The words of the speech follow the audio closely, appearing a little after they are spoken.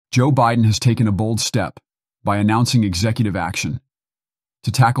Joe Biden has taken a bold step by announcing executive action to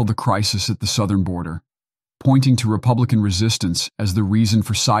tackle the crisis at the southern border, pointing to Republican resistance as the reason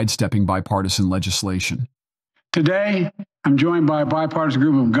for sidestepping bipartisan legislation. Today, I'm joined by a bipartisan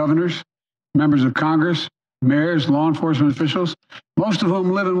group of governors, members of Congress, mayors, law enforcement officials, most of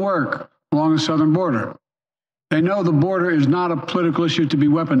whom live and work along the southern border. They know the border is not a political issue to be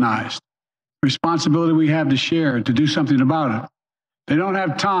weaponized, a responsibility we have to share to do something about it. They don't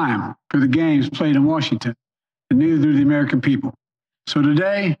have time for the games played in Washington, and neither do the American people. So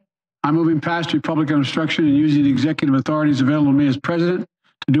today, I'm moving past Republican obstruction and using the executive authorities available to me as president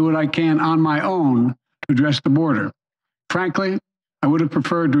to do what I can on my own to address the border. Frankly, I would have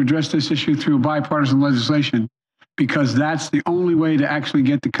preferred to address this issue through bipartisan legislation because that's the only way to actually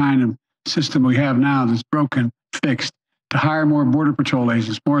get the kind of system we have now that's broken, fixed, to hire more Border Patrol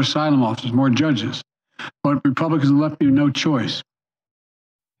agents, more asylum officers, more judges. But Republicans have left me no choice.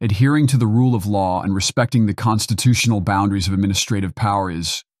 Adhering to the rule of law and respecting the constitutional boundaries of administrative power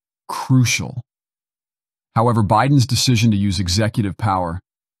is crucial. However, Biden's decision to use executive power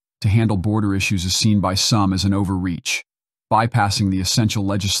to handle border issues is seen by some as an overreach, bypassing the essential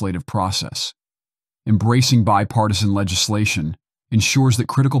legislative process. Embracing bipartisan legislation ensures that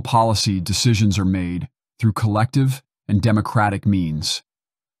critical policy decisions are made through collective and democratic means,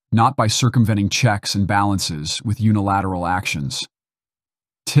 not by circumventing checks and balances with unilateral actions.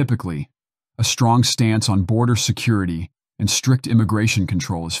 Typically, a strong stance on border security and strict immigration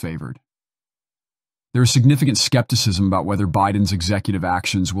control is favored. There is significant skepticism about whether Biden's executive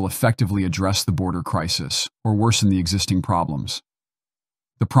actions will effectively address the border crisis or worsen the existing problems.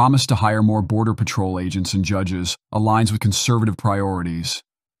 The promise to hire more Border Patrol agents and judges aligns with conservative priorities.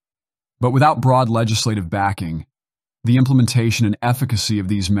 But without broad legislative backing, the implementation and efficacy of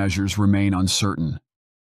these measures remain uncertain.